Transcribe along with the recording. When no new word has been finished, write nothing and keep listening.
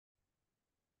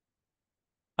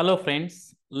Hello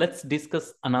friends, let's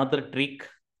discuss another trick.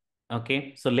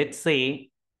 Okay, so let's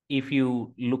say if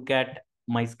you look at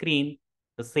my screen,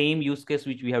 the same use case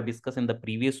which we have discussed in the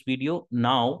previous video,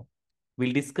 now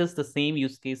we'll discuss the same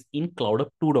use case in CloudHub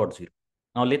 2.0.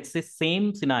 Now let's say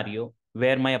same scenario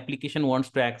where my application wants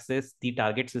to access the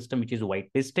target system which is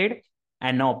whitelisted,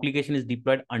 and now application is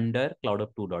deployed under CloudHub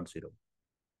 2.0.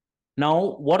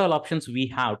 Now what all options we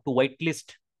have to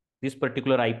whitelist this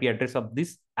particular IP address of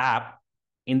this app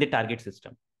in the target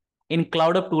system. In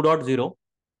CloudHub 2.0,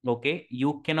 okay,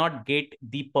 you cannot get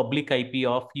the public IP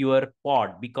of your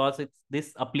pod because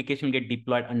this application will get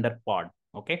deployed under pod.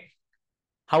 Okay,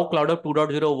 how CloudHub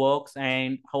 2.0 works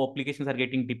and how applications are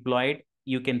getting deployed,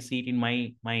 you can see it in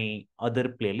my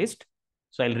other playlist.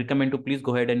 So I'll recommend to please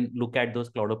go ahead and look at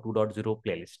those CloudHub 2.0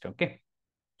 playlist. Okay,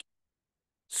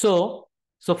 so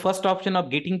first option of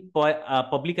getting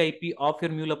public IP of your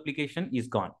Mule application is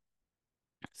gone.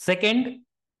 Second,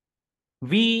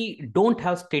 we don't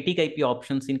have static IP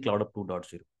options in CloudHub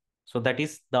 2.0. So that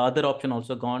is the other option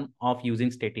also gone of using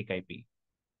static IP.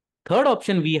 Third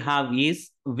option we have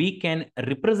is we can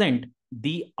represent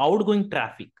the outgoing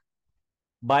traffic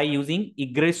by using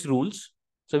egress rules.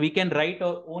 So we can write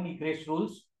our own egress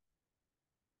rules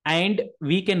and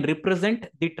we can represent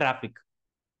the traffic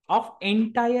of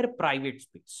entire private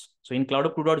space. So in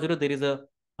CloudHub 2.0, there is a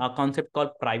concept called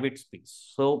private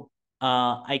space. So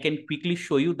I can quickly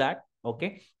show you that.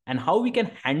 Okay, and how we can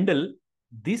handle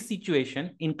this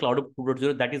situation in CloudHub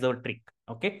 2.0, that is our trick.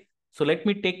 Okay, so let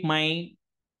me take my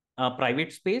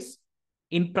private space.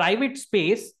 In private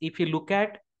space, if you look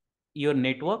at your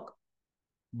network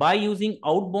by using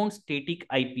outbound static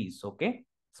IPs, okay,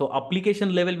 so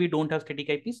application level we don't have static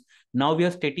IPs. Now we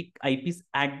have static IPs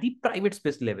at the private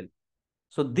space level.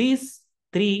 So these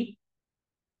three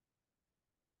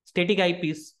static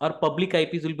IPs or public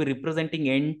IPs will be representing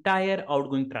entire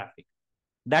outgoing traffic.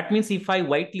 That means if I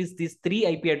whitelist these three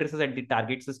IP addresses at the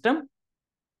target system,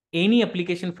 any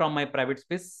application from my private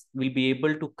space will be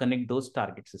able to connect those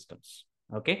target systems.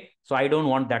 Okay, so I don't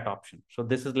want that option. So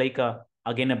this is like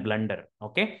again a blunder.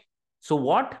 Okay, so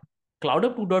what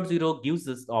CloudHub 2.0 gives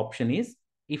us the option is,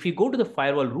 if you go to the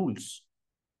firewall rules,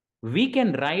 we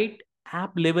can write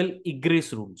app-level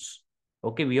egress rules.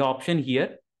 Okay, we have option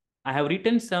here. I have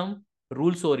written some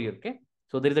rules over here. Okay,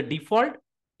 so there is a default.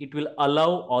 It will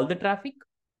allow all the traffic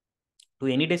to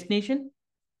any destination.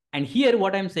 And here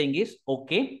what I'm saying is,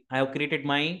 okay, I have created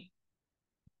my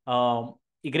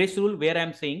egress rule where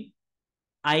I'm saying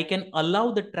I can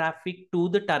allow the traffic to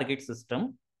the target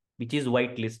system, which is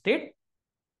whitelisted.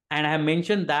 And I have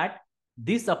mentioned that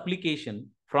this application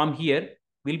from here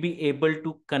will be able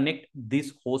to connect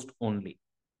this host only.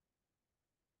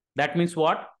 That means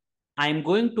what? I'm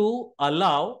going to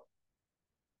allow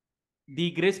the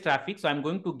egress traffic. So I'm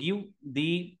going to give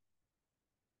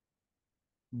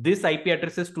this IP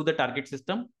addresses to the target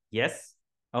system. Yes.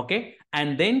 Okay.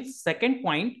 And then second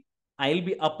point, I'll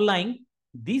be applying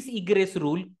this egress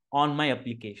rule on my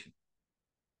application.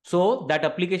 So that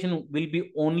application will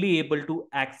be only able to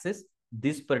access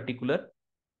this particular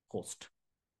host.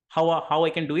 How I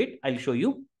can do it? I'll show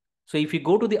you. So if you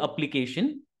go to the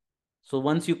application, so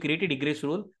once you created egress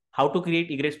rule, how to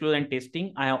create egress rule and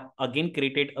testing, I have again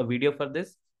created a video for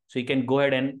this. So you can go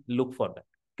ahead and look for that.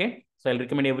 Okay. So I'll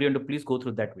recommend everyone to please go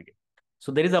through that video.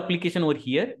 So there is an application over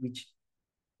here, which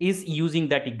is using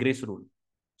that egress rule.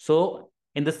 So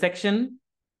in the section,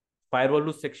 firewall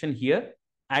rules section here,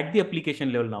 at the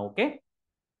application level now, okay,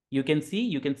 you can see,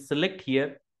 you can select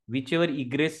here whichever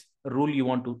egress rule you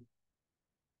want to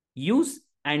use.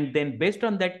 And then based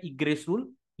on that egress rule,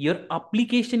 your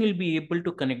application will be able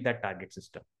to connect that target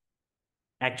system.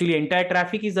 Actually, entire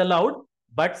traffic is allowed,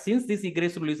 but since this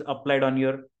egress rule is applied on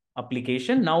your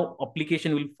application, now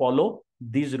application will follow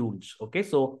these rules. Okay,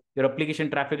 so your application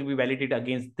traffic will be validated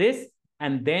against this,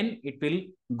 and then it will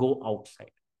go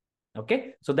outside.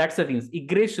 Okay, so that's the thing.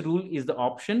 Egress rule is the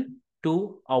option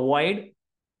to avoid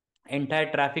entire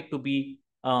traffic to be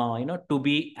to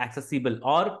be accessible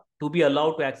or to be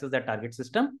allowed to access that target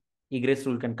system. Egress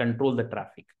rule can control the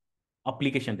traffic,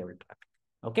 application level traffic.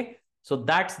 Okay, so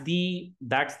that's the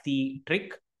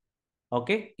trick.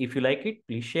 Okay, if you like it,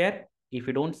 please share. If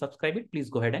you don't subscribe it, please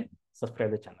go ahead and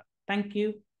subscribe the channel. Thank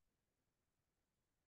you.